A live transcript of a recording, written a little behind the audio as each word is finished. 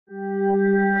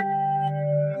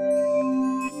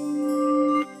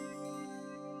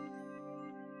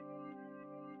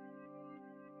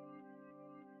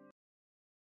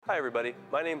everybody,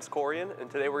 my name's Corian, and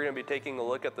today we're going to be taking a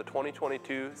look at the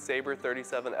 2022 Sabre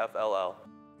 37FLL.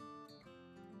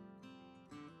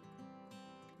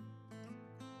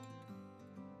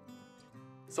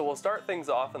 So we'll start things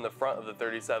off in the front of the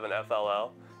 37FLL.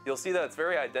 You'll see that it's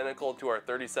very identical to our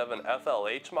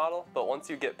 37FLH model, but once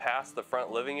you get past the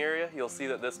front living area, you'll see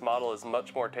that this model is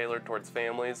much more tailored towards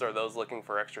families or those looking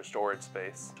for extra storage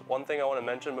space. One thing I want to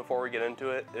mention before we get into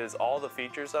it is all the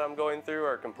features that I'm going through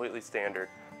are completely standard.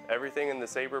 Everything in the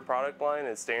Sabre product line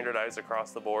is standardized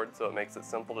across the board, so it makes it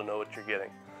simple to know what you're getting.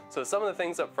 So some of the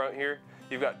things up front here,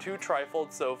 you've got two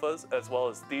trifold sofas as well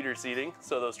as theater seating.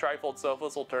 So those trifold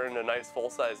sofas will turn into nice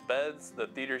full-size beds. The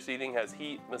theater seating has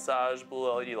heat, massage, blue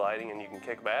LED lighting, and you can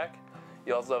kick back.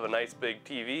 You also have a nice big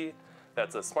TV.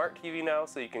 That's a smart TV now,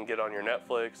 so you can get on your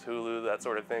Netflix, Hulu, that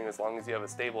sort of thing, as long as you have a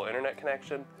stable internet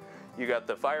connection. You got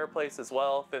the Fireplace as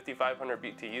well, 5500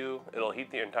 BTU. It'll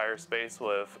heat the entire space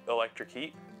with electric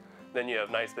heat. Then you have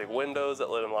nice big windows that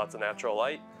let in lots of natural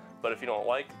light. But if you don't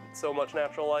like so much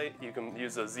natural light, you can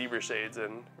use those zebra shades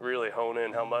and really hone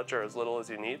in how much or as little as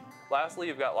you need. Lastly,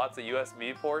 you've got lots of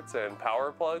USB ports and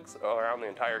power plugs around the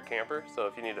entire camper, so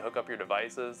if you need to hook up your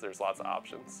devices, there's lots of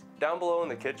options. Down below in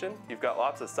the kitchen, you've got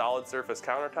lots of solid surface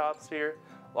countertops here,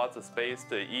 lots of space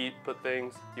to eat, put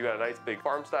things. You got a nice big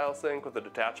farm style sink with a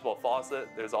detachable faucet.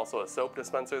 There's also a soap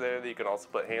dispenser there that you can also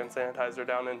put hand sanitizer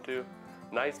down into.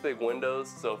 Nice big windows,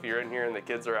 so if you're in here and the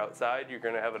kids are outside, you're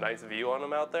going to have a nice view on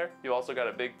them out there. You also got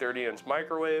a big 30-inch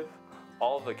microwave.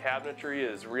 All of the cabinetry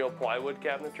is real plywood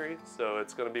cabinetry, so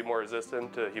it's going to be more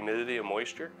resistant to humidity and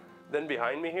moisture. Then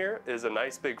behind me here is a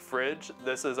nice big fridge.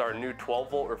 This is our new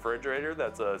 12-volt refrigerator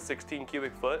that's a 16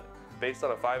 cubic foot. Based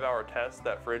on a 5-hour test,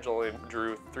 that fridge only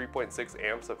drew 3.6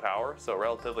 amps of power, so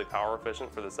relatively power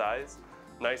efficient for the size.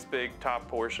 Nice big top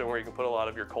portion where you can put a lot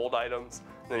of your cold items.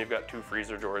 Then you've got two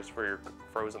freezer drawers for your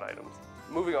frozen items.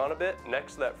 Moving on a bit,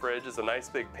 next to that fridge is a nice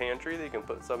big pantry that you can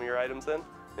put some of your items in.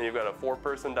 And you've got a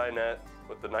 4-person dinette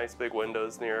with the nice big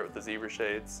windows near it with the zebra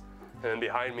shades. And then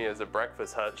behind me is a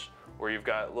breakfast hutch where you've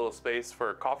got a little space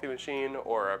for a coffee machine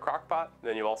or a crock pot.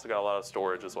 Then you've also got a lot of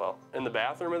storage as well. In the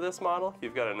bathroom of this model,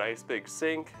 you've got a nice big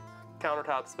sink,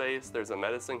 countertop space, there's a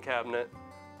medicine cabinet,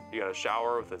 you got a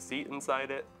shower with a seat inside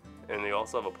it, and you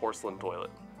also have a porcelain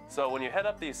toilet. So when you head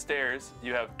up these stairs,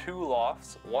 you have two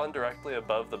lofts, one directly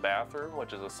above the bathroom,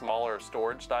 which is a smaller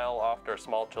storage style loft or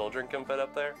small children can fit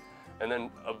up there. And then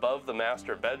above the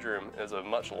master bedroom is a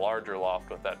much larger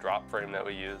loft with that drop frame that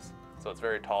we use. So it's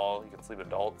very tall, you can sleep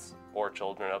adults or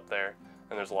children up there.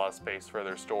 And there's a lot of space for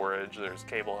their storage, there's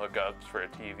cable hookups for a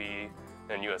TV,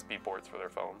 and USB ports for their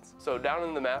phones. So down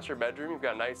in the master bedroom, you've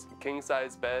got a nice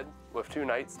king-size bed with two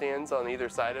nightstands on either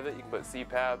side of it. You can put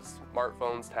CPAPs,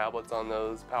 smartphones, tablets on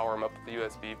those, power them up with the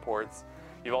USB ports.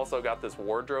 You've also got this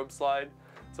wardrobe slide.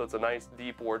 So it's a nice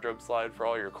deep wardrobe slide for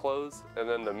all your clothes. And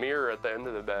then the mirror at the end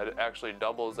of the bed actually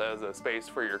doubles as a space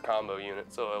for your combo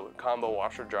unit. So a combo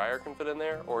washer dryer can fit in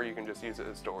there, or you can just use it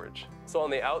as storage. So on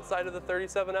the outside of the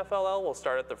 37FLL, we'll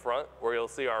start at the front where you'll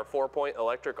see our 4-point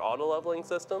electric auto leveling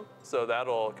system. So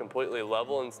that'll completely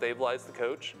level and stabilize the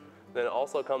coach. Then it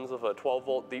also comes with a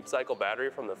 12-volt deep cycle battery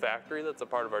from the factory that's a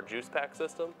part of our juice pack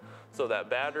system. So that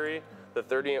battery, the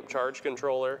 30-amp charge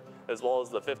controller, as well as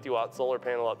the 50-watt solar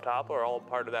panel up top are all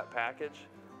part of that package.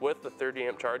 With the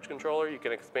 30-amp charge controller, you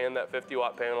can expand that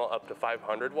 50-watt panel up to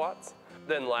 500 watts.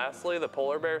 Then lastly, the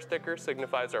polar bear sticker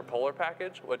signifies our polar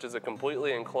package, which is a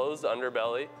completely enclosed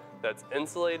underbelly that's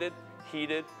insulated,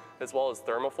 heated, as well as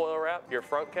thermofoil wrap. Your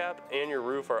front cap and your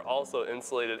roof are also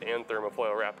insulated and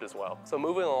thermofoil wrapped as well. So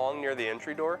moving along near the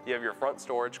entry door, you have your front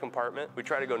storage compartment. We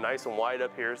try to go nice and wide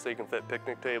up here so you can fit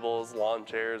picnic tables, lawn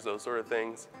chairs, those sort of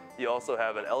things. You also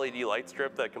have an LED light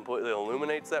strip that completely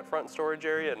illuminates that front storage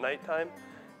area at nighttime.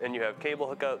 And you have cable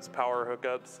hookups, power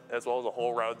hookups, as well as a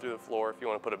hole routed through the floor if you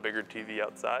want to put a bigger TV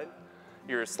outside.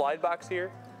 Your slide box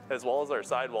here, as well as our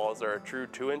sidewalls, are a true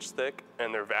 2-inch thick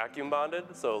and they're vacuum bonded,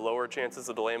 so lower chances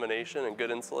of delamination and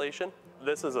good insulation.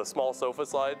 This is a small sofa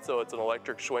slide, so it's an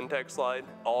electric Schwintek slide.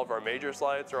 All of our major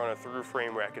slides are on a through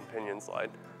frame rack and pinion slide.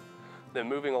 Then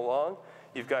moving along,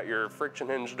 you've got your friction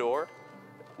hinge door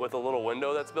with a little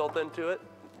window that's built into it.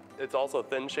 It's also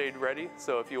thin shade ready,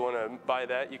 so if you want to buy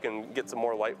that, you can get some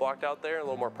more light blocked out there, a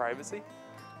little more privacy.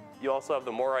 You also have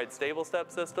the MORryde stable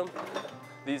step system.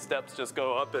 These steps just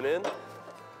go up and in.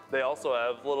 They also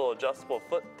have little adjustable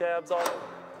foot tabs on them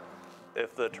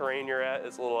if the terrain you're at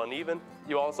is a little uneven.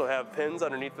 You also have pins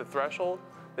underneath the threshold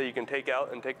that you can take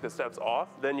out and take the steps off.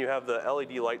 Then you have the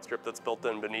LED light strip that's built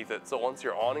in beneath it. So once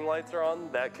your awning lights are on,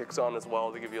 that kicks on as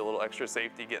well to give you a little extra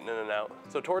safety getting in and out.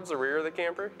 So towards the rear of the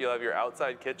camper, you'll have your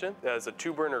outside kitchen. It has a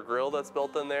 2-burner grill that's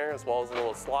built in there, as well as a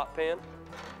little slot pan.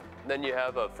 Then you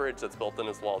have a fridge that's built in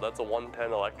as well. That's a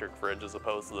 110 electric fridge as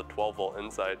opposed to the 12 volt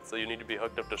inside. So you need to be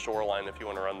hooked up to Shoreline if you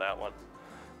want to run that one.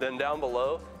 Then down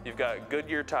below, you've got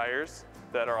Goodyear tires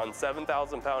that are on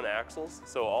 7,000 pound axles.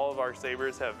 So all of our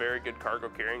Sabres have very good cargo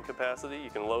carrying capacity. You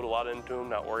can load a lot into them,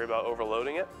 not worry about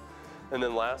overloading it. And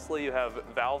then lastly, you have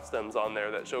valve stems on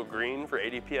there that show green for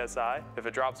 80 PSI. If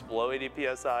it drops below 80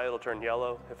 PSI, it'll turn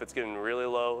yellow. If it's getting really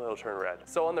low, it'll turn red.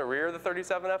 So on the rear of the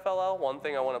 37FLL, one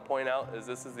thing I want to point out is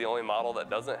this is the only model that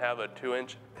doesn't have a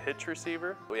 2-inch hitch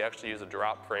receiver. We actually use a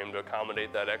drop frame to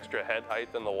accommodate that extra head height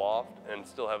in the loft and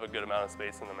still have a good amount of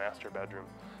space in the master bedroom.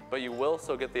 But you will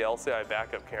still get the LCI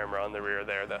backup camera on the rear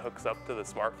there that hooks up to the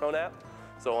smartphone app.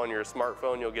 So on your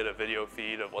smartphone, you'll get a video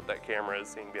feed of what that camera is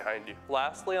seeing behind you.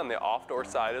 Lastly, on the off-door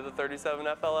side of the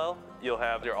 37FLL, you'll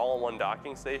have your all-in-one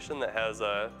docking station that has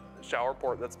a shower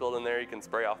port that's built in there. You can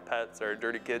spray off pets or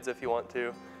dirty kids if you want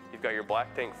to. You've got your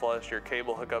black tank flush, your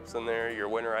cable hookups in there, your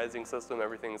winterizing system,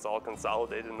 everything's all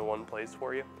consolidated into one place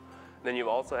for you. And then you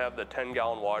also have the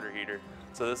 10-gallon water heater.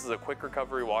 So this is a quick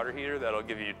recovery water heater that'll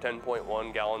give you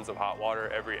 10.1 gallons of hot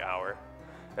water every hour.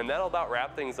 And that'll about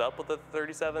wrap things up with the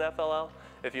 37FLL.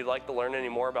 If you'd like to learn any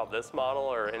more about this model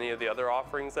or any of the other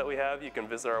offerings that we have, you can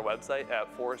visit our website at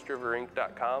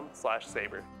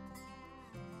forestriverinc.com/Sabre.